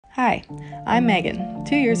Hi, I'm Megan.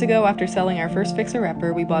 2 years ago, after selling our first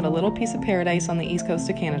fixer-upper, we bought a little piece of paradise on the east coast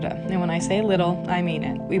of Canada. And when I say little, I mean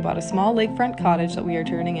it. We bought a small lakefront cottage that we are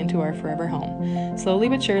turning into our forever home. Slowly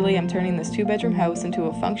but surely, I'm turning this 2-bedroom house into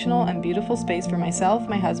a functional and beautiful space for myself,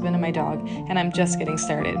 my husband, and my dog, and I'm just getting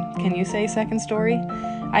started. Can you say second story?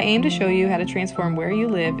 I aim to show you how to transform where you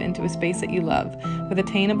live into a space that you love, with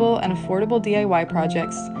attainable and affordable DIY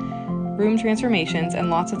projects, room transformations,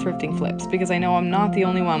 and lots of thrifting flips, because I know I'm not the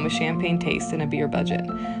only one with champagne taste and a beer budget.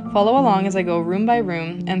 Follow along as I go room by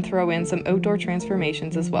room and throw in some outdoor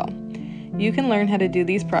transformations as well. You can learn how to do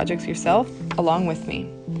these projects yourself along with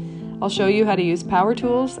me. I'll show you how to use power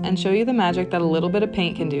tools and show you the magic that a little bit of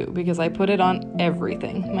paint can do, because I put it on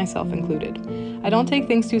everything, myself included. I don't take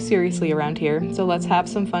things too seriously around here, so let's have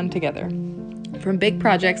some fun together. From big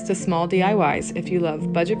projects to small DIYs, if you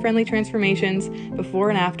love budget-friendly transformations, before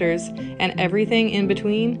and afters, and everything in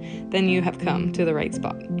between, then you have come to the right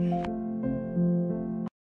spot.